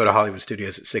all to go to Hollywood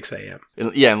Studios at 6 a.m.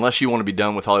 Yeah, unless you want to be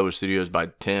done with Hollywood Studios by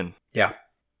 10. Yeah.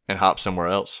 And hop somewhere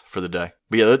else for the day.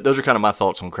 But yeah, those are kind of my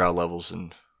thoughts on crowd levels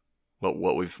and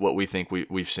what we think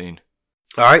we've seen.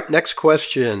 All right, next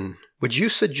question. Would you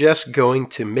suggest going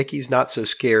to Mickey's Not So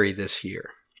Scary this year?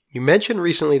 You mentioned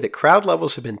recently that crowd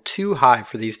levels have been too high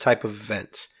for these type of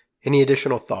events. Any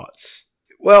additional thoughts?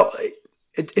 Well,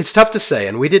 it's tough to say,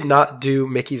 and we did not do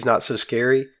Mickey's Not So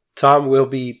Scary. Tom will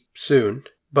be soon,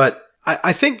 but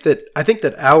I think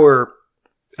that our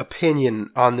opinion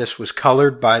on this was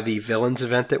colored by the Villains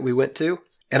event that we went to,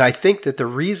 and I think that the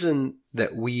reason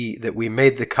that we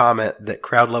made the comment that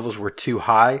crowd levels were too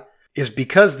high is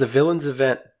because the Villains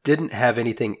event didn't have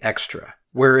anything extra,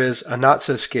 whereas a Not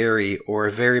So Scary or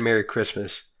a Very Merry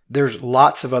Christmas, there's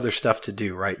lots of other stuff to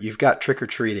do, right? You've got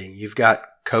trick-or-treating, you've got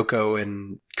cocoa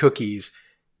and cookies,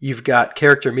 you've got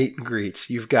character meet and greets,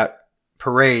 you've got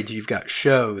parades, you've got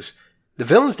shows. The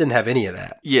Villains didn't have any of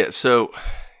that. Yeah, so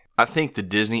I think the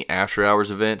Disney After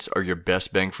Hours events are your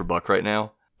best bang for buck right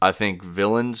now. I think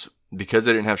Villains, because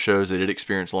they didn't have shows, they did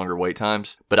experience longer wait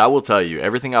times. But I will tell you,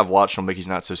 everything I've watched on Mickey's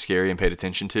Not So Scary and paid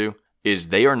attention to is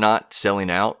they are not selling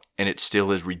out, and it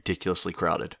still is ridiculously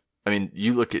crowded. I mean,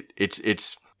 you look at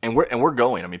it's and we're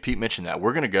going. I mean, Pete mentioned that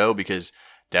we're going to go because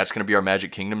that's going to be our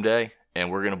Magic Kingdom day,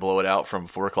 and we're going to blow it out from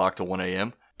 4 o'clock to 1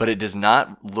 a.m. But it does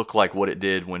not look like what it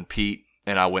did when Pete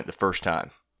and I went the first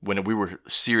time, when we were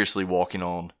seriously walking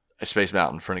on Space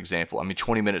Mountain, for an example. I mean,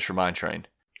 20 minutes for Mine Train.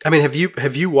 I mean,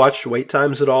 have you watched wait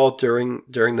times at all during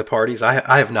the parties?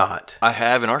 I have not. I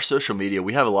have. In our social media,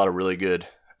 we have a lot of really good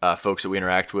folks that we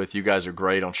interact with. You guys are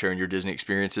great on sharing your Disney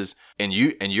experiences, and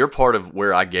you're part of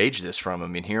where I gauge this from. I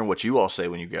mean, hearing what you all say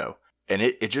when you go, and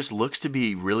it just looks to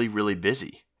be really, really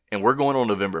busy. And we're going on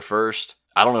November 1st.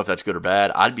 I don't know if that's good or bad.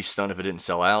 I'd be stunned if it didn't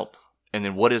sell out. And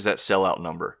then what is that sellout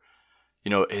number? You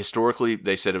know, historically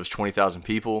they said it was 20,000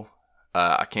 people.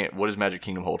 What does Magic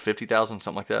Kingdom hold? 50,000,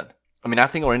 something like that. I mean, I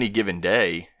think on any given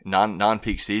day,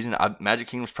 non-peak season, Magic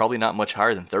Kingdom's probably not much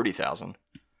higher than 30,000.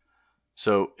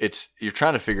 So you're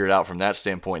trying to figure it out from that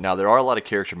standpoint. Now, there are a lot of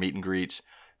character meet and greets.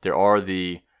 There are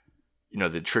the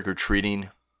trick-or-treating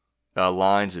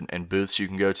lines and booths you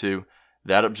can go to.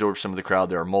 That absorbs some of the crowd.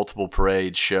 There are multiple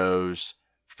parades, shows,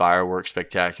 fireworks,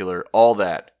 spectacular. All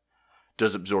that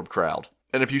does absorb crowd.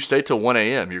 And if you stay till 1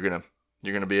 a.m., you're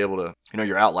gonna be able to,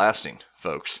 you're outlasting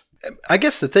folks. I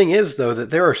guess the thing is, though,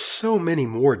 that there are so many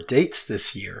more dates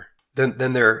this year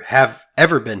than there have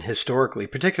ever been historically,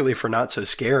 particularly for Not So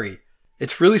Scary.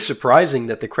 It's really surprising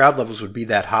that the crowd levels would be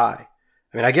that high.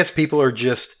 I mean, I guess people are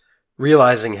just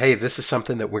realizing, hey, this is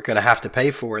something that we're going to have to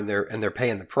pay for, and they're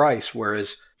paying the price,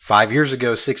 whereas 5 years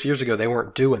ago, 6 years ago, they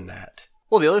weren't doing that.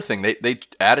 Well, the other thing, they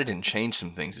added and changed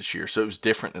some things this year, so it was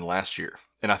different than last year.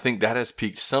 And I think that has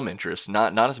piqued some interest,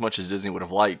 not as much as Disney would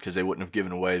have liked, because they wouldn't have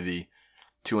given away the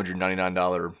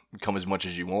 $299 come as much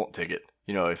as you want ticket.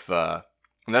 And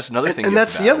that's another thing. And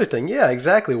that's the other thing. Yeah,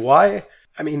 exactly. Why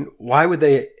would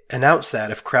they announce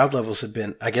that if crowd levels had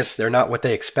been, I guess they're not what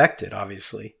they expected,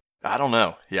 obviously. I don't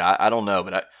know. Yeah, I don't know,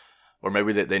 or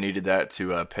maybe they needed that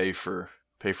to pay for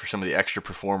some of the extra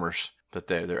performers that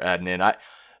they're adding in.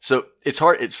 So it's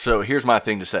hard. So here's my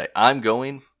thing to say. I'm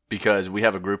going because we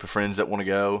have a group of friends that want to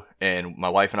go, and my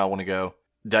wife and I want to go.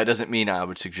 That doesn't mean I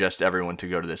would suggest everyone to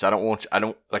go to this. I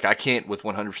can't with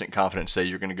 100% confidence say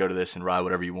you're going to go to this and ride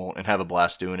whatever you want and have a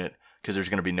blast doing it, because there's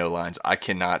going to be no lines. I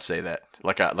cannot say that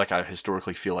like I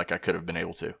historically feel like I could have been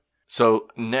able to. So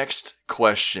next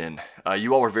question.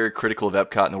 You all were very critical of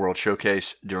Epcot and the World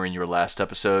Showcase during your last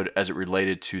episode as it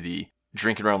related to the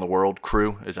Drinking Around the World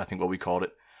crew, is I think what we called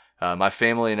it. My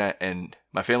family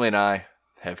and I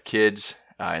have kids,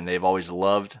 and they've always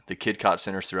loved the KidCot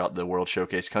centers throughout the World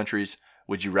Showcase countries.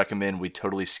 Would you recommend we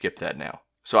totally skip that now?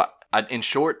 So in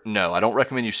short, no, I don't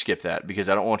recommend you skip that, because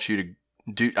I don't want you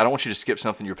to skip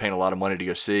something you're paying a lot of money to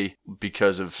go see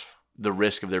because of the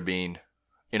risk of there being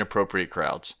inappropriate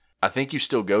crowds. I think you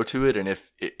still go to it, and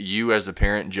if you as the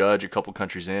parent judge a couple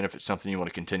countries in if it's something you want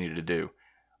to continue to do.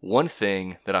 One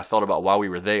thing that I thought about while we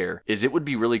were there is it would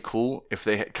be really cool if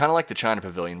they had, kind of like the China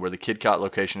Pavilion where the KidCot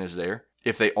location is there,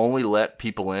 if they only let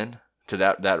people in to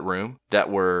that room that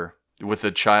were with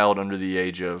a child under the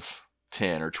age of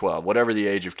 10 or 12, whatever the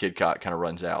age of KidCot kind of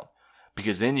runs out.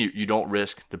 Because then you don't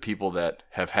risk the people that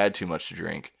have had too much to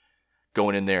drink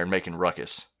going in there and making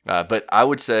ruckus. But I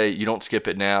would say you don't skip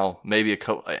it now. Maybe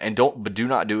but do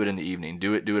not do it in the evening.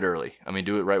 Do it early. I mean,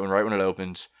 do it right when it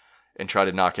opens, and try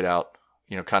to knock it out.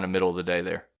 Kind of middle of the day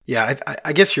there. Yeah,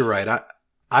 I guess you're right.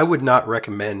 I would not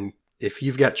recommend, if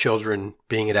you've got children,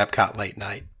 being at Epcot late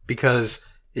night, because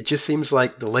it just seems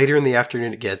like the later in the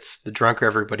afternoon it gets, the drunker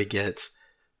everybody gets,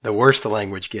 the worse the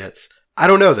language gets. I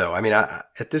don't know, though. I mean,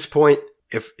 at this point,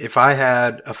 if I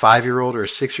had a 5-year-old or a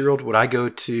 6-year-old, would I go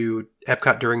to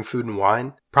Epcot during Food and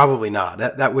Wine? Probably not.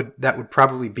 That would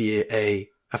probably be a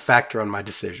factor on my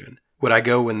decision. Would I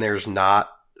go when there's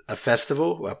not a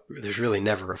festival? Well, there's really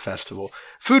never a festival.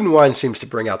 Food and Wine seems to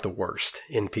bring out the worst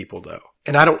in people, though.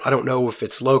 And I don't know if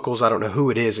it's locals. I don't know who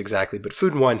it is exactly, but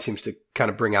Food and Wine seems to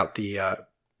kind of bring out the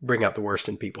worst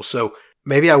in people. So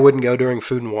maybe I wouldn't go during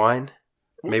Food and Wine.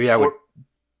 Maybe I would.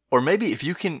 Or maybe if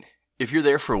you're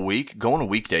there for a week, go on a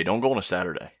weekday. Don't go on a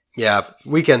Saturday. Yeah,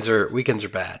 weekends are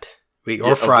bad.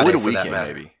 Or Friday for that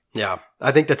matter. Maybe. Yeah,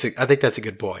 I think that's a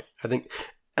good point.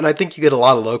 I think you get a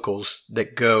lot of locals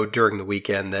that go during the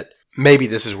weekend that maybe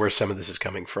this is where some of this is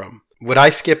coming from. Would I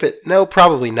skip it? No,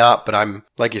 probably not. But I'm,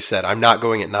 like you said, I'm not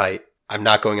going at night. I'm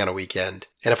not going on a weekend.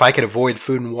 And if I can avoid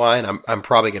Food and Wine, I'm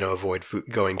probably going to avoid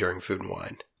going during Food and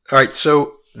Wine. All right,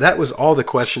 so that was all the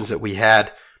questions that we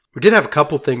had. We did have a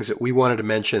couple things that we wanted to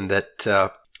mention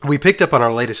that we picked up on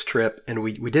our latest trip, and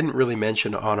we didn't really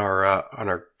mention on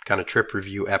our kind of trip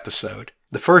review episode.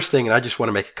 The first thing, and I just want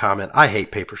to make a comment, I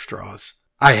hate paper straws.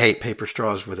 I hate paper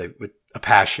straws with a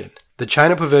passion. The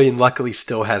China Pavilion luckily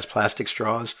still has plastic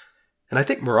straws, and I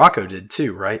think Morocco did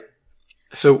too, right?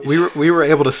 So we were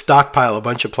able to stockpile a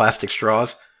bunch of plastic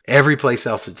straws. Every place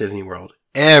else at Disney World,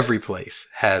 every place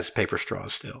has paper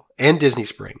straws still, and Disney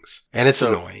Springs, and it's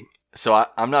annoying. So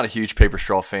I'm not a huge paper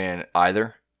straw fan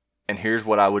either, and here's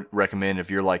what I would recommend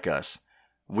if you're like us.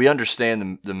 We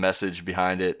understand the message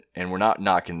behind it, and we're not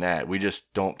knocking that. We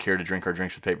just don't care to drink our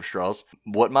drinks with paper straws.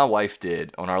 What my wife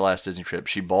did on our last Disney trip,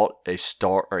 she bought a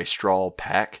straw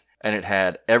pack, and it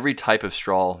had every type of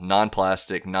straw,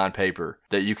 non-plastic, non-paper,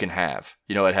 that you can have.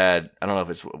 It had, I don't know if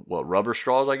it's rubber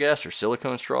straws, I guess, or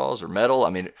silicone straws, or metal. I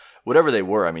mean, whatever they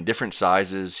were. I mean, different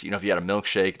sizes. If you had a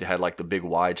milkshake, they had like the big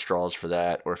wide straws for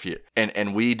that. Or if you,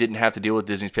 and we didn't have to deal with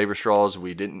Disney's paper straws.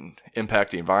 We didn't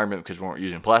impact the environment because we weren't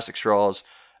using plastic straws.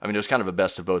 I mean, it was kind of a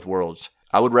best of both worlds.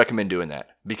 I would recommend doing that,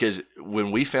 because when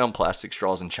we found plastic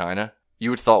straws in China, you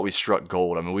would have thought we struck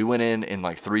gold. I mean, we went in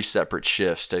like 3 separate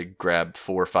shifts to grab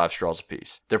 4 or 5 straws a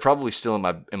piece. They're probably still in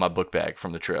my book bag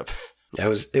from the trip.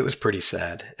 It was pretty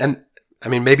sad. And I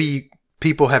mean, maybe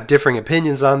people have differing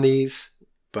opinions on these,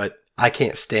 but I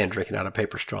can't stand drinking out of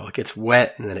paper straw. It gets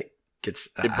wet and then it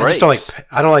breaks.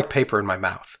 I don't like paper in my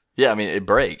mouth. Yeah, I mean, it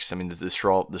breaks. I mean, the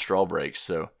straw breaks.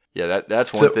 So yeah,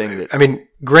 that's one thing that. I mean,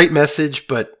 great message,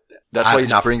 but that's why you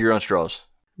just bring your own straws.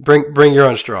 Bring your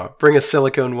own straw. Bring a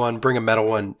silicone one. Bring a metal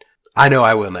one. I know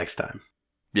I will next time.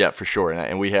 Yeah, for sure.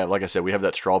 And we have, like I said, we have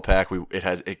that straw pack.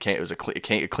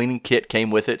 A cleaning kit came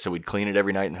with it, so we'd clean it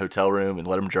every night in the hotel room and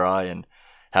let them dry and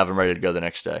have them ready to go the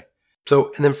next day.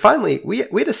 So, and then finally, we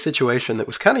had a situation that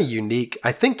was kind of unique,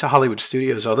 I think, to Hollywood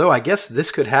Studios. Although I guess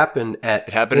this could happen at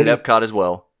Epcot as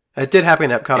well. It did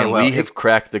happen at Epcot as well. And we have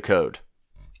cracked the code.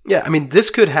 Yeah, I mean, this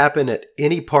could happen at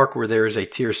any park where there is a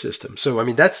tier system. So, I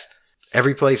mean, that's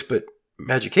every place but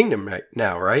Magic Kingdom right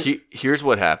now, right? Here's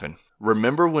what happened.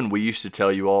 Remember when we used to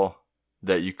tell you all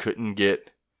that you couldn't get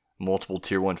multiple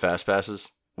Tier 1 Fast Passes?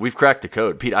 We've cracked the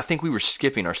code. Pete, I think we were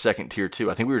skipping our second Tier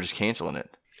 2. I think we were just canceling it.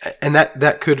 And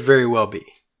that could very well be.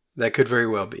 That could very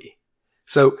well be.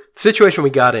 So, the situation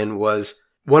we got in was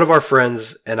one of our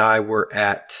friends and I were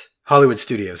at Hollywood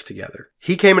Studios together.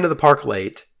 He came into the park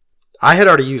late. I had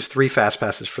already used 3 Fast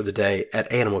Passes for the day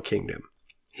at Animal Kingdom.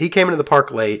 He came into the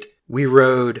park late. We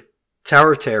rode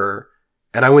Tower of Terror,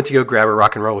 and I went to go grab a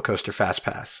Rock and Roller Coaster Fast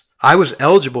Pass. I was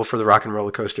eligible for the Rock and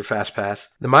Roller Coaster Fast Pass.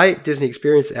 The My Disney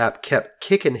Experience app kept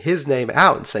kicking his name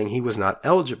out and saying he was not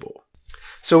eligible.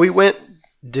 So we went.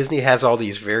 Disney has all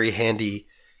these very handy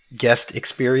guest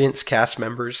experience cast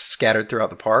members scattered throughout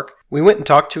the park. We went and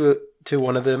talked to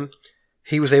one of them.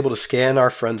 He was able to scan our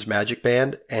friend's Magic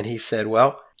Band, and he said,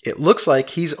 well, it looks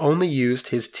like he's only used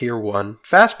his Tier 1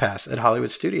 Fast Pass at Hollywood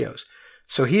Studios.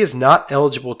 So he is not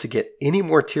eligible to get any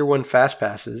more Tier 1 Fast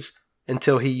Passes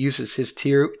until he uses his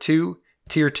Tier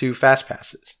 2 Fast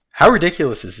Passes. How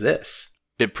ridiculous is this?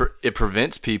 it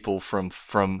prevents people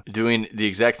from doing the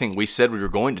exact thing we said we were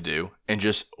going to do and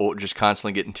just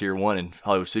constantly getting tier 1 in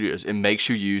Hollywood Studios. It makes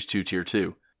you use tier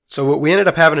 2. So what we ended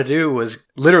up having to do was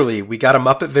literally we got a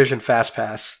Muppet Vision Fast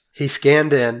Pass. He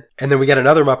scanned in, and then we got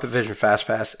another Muppet Vision Fast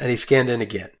Pass, and he scanned in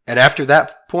again. And after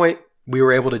that point, we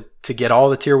were able to get all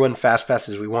the tier 1 Fast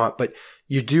Passes we want, but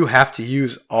you do have to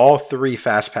use all 3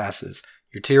 Fast Passes,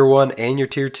 your tier 1 and your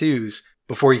tier 2s,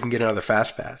 before you can get another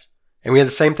Fast Pass. And we had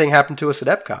the same thing happen to us at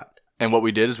Epcot.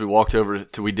 we walked over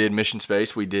to, we did Mission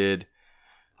Space. We did,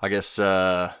 I guess,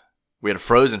 we had a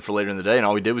Frozen for later in the day, and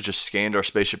all we did was just scanned our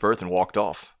Spaceship Earth and walked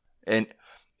off. And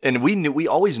we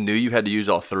always knew you had to use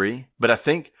all 3, but I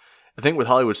think with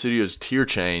Hollywood Studios tier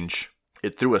change,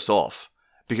 it threw us off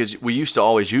because we used to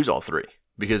always use all 3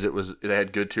 because they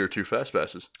had good tier 2 Fast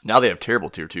Passes. Now they have terrible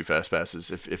tier 2 Fast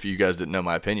Passes, if you guys didn't know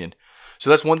my opinion. So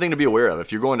that's one thing to be aware of.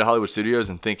 If you're going to Hollywood Studios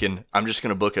and thinking, I'm just going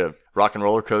to book a Rock and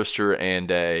Roller Coaster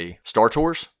and a Star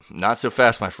Tours, not so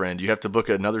fast, my friend. You have to book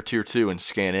another tier 2 and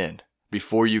scan in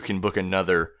before you can book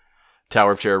another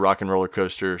Tower of Terror, Rock and Roller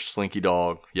Coaster, Slinky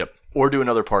Dog, or do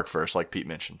another park first, like Pete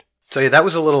mentioned. So yeah, that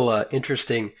was a little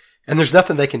interesting, and there's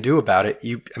nothing they can do about it.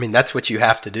 That's what you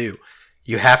have to do.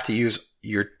 You have to use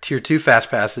your tier 2 Fast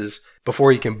Passes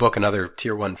before you can book another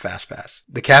tier 1 Fast Pass.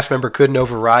 The cast member couldn't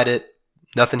override it.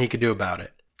 Nothing he could do about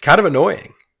it. Kind of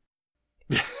annoying.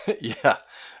 Yeah,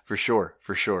 for sure.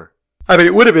 I mean,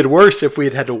 it would have been worse if we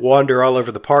had to wander all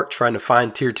over the park trying to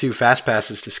find tier 2 Fast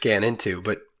Passes to scan into,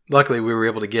 but luckily we were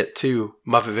able to get 2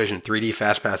 Muppet Vision 3D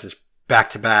Fast Passes back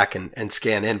to back and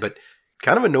scan in, but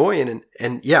kind of annoying.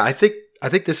 And yeah, I think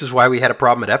this is why we had a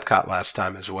problem at Epcot last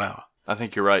time as well. I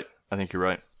think you're right.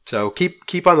 So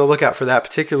keep on the lookout for that,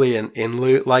 particularly in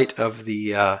light of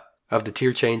the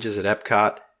tier changes at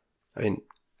Epcot. I mean,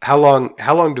 how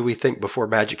long do we think before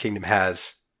Magic Kingdom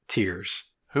has tiers?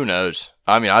 Who knows?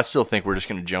 I mean, I still think we're just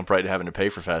going to jump right to having to pay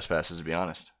for Fast Passes, to be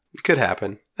honest. It could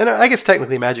happen. And I guess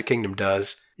technically Magic Kingdom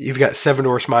does. You've got Seven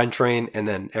Dwarfs Mine Train and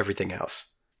then everything else.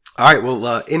 All right,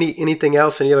 well, anything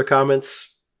else? Any other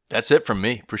comments? That's it from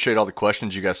me. Appreciate all the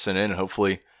questions you guys sent in, and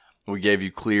hopefully we gave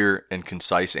you clear and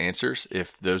concise answers.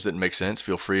 If those didn't make sense,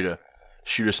 feel free to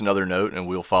shoot us another note, and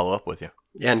we'll follow up with you.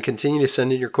 Yeah, and continue to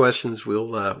send in your questions.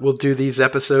 We'll do these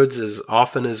episodes as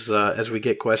often as we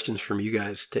get questions from you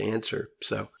guys to answer.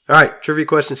 So, all right, trivia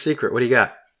question secret. What do you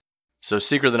got? So,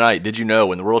 secret of the night. Did you know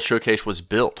when the World Showcase was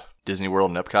built, Disney World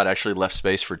and Epcot actually left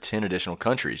space for 10 additional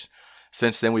countries?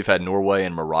 Since then, we've had Norway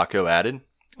and Morocco added.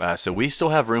 So we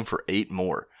still have room for 8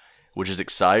 more, which is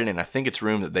exciting, and I think it's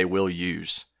room that they will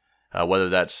use, whether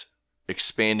that's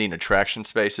expanding attraction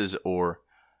spaces or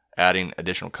adding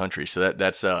additional countries. So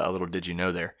that's a little did you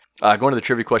know there. Going to the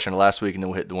trivia question last week, and then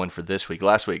we'll hit the one for this week.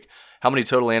 Last week, how many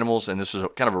total animals, and this was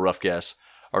kind of a rough guess,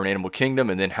 are in Animal Kingdom,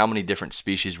 and then how many different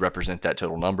species represent that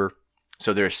total number?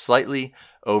 So there's slightly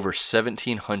over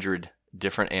 1,700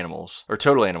 different animals, or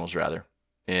total animals rather,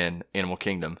 in Animal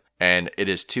Kingdom, and it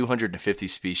is 250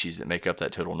 species that make up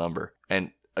that total number.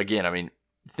 And again, I mean,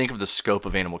 think of the scope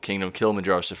of Animal Kingdom.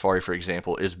 Kilimanjaro Safari, for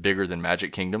example, is bigger than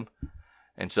Magic Kingdom.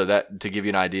 And so that, to give you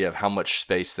an idea of how much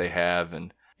space they have,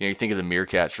 and you think of the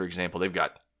meerkats, for example, they've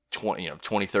got 20,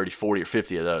 30, 40, or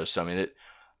 50 of those. So I mean,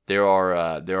 there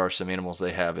are some animals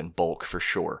they have in bulk for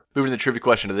sure. Moving to the trivia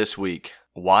question of this week: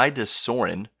 why does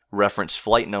Soarin' reference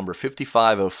flight number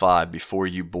 5505 before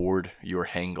you board your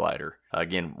hang glider?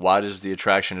 Again, why does the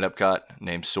attraction at Epcot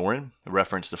named Soarin'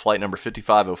 reference the flight number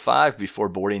 5505 before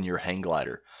boarding your hang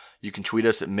glider? You can tweet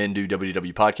us at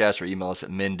MenduWDW Podcast or email us at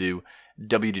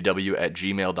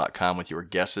MenduWDW@gmail.com with your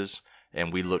guesses,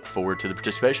 and we look forward to the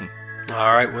participation.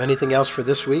 All right, well, anything else for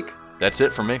this week? That's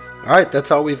it from me. All right,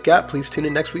 that's all we've got. Please tune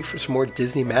in next week for some more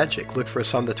Disney magic. Look for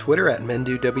us on the Twitter at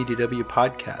MenduWDW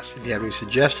Podcast. If you have any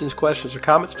suggestions, questions, or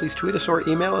comments, please tweet us or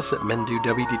email us at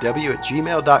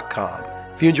MenduWDW@gmail.com.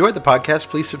 If you enjoyed the podcast,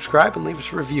 please subscribe and leave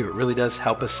us a review. It really does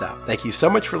help us out. Thank you so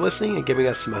much for listening and giving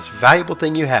us the most valuable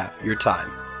thing you have, your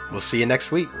time. We'll see you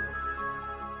next week.